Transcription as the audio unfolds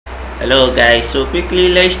Hello guys, so quickly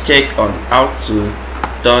let's check on how to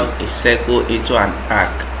turn a circle into an arc.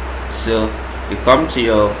 So you come to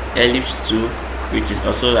your ellipse tool, which is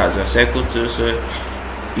also as a circle tool. So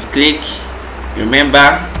you click.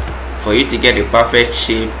 Remember, for you to get a perfect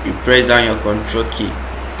shape, you press down your control key.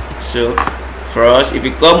 So for us, if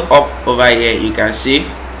you come up over here, you can see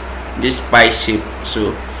this pie shape.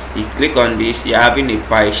 So you click on this, you're having a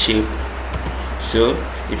pie shape. So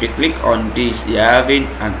if you click on this, you're having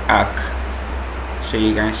an arc. So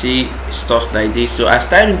you can see stuff like this. So as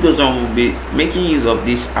time goes on, we'll be making use of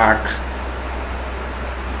this arc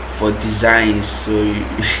for designs. So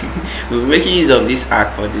we'll be making use of this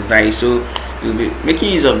arc for design. So we'll be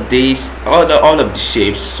making use of this, all of the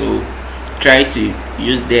shapes. So try to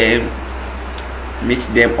use them, mix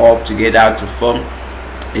them up together to form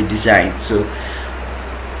a design. So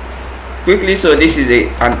quickly, so this is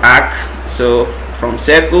an arc. So from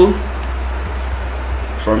circle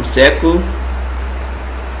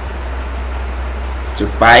to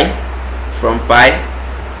pie, from pie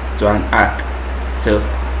to an arc. So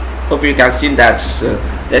hope you can see that. So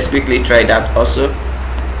let's quickly try that also.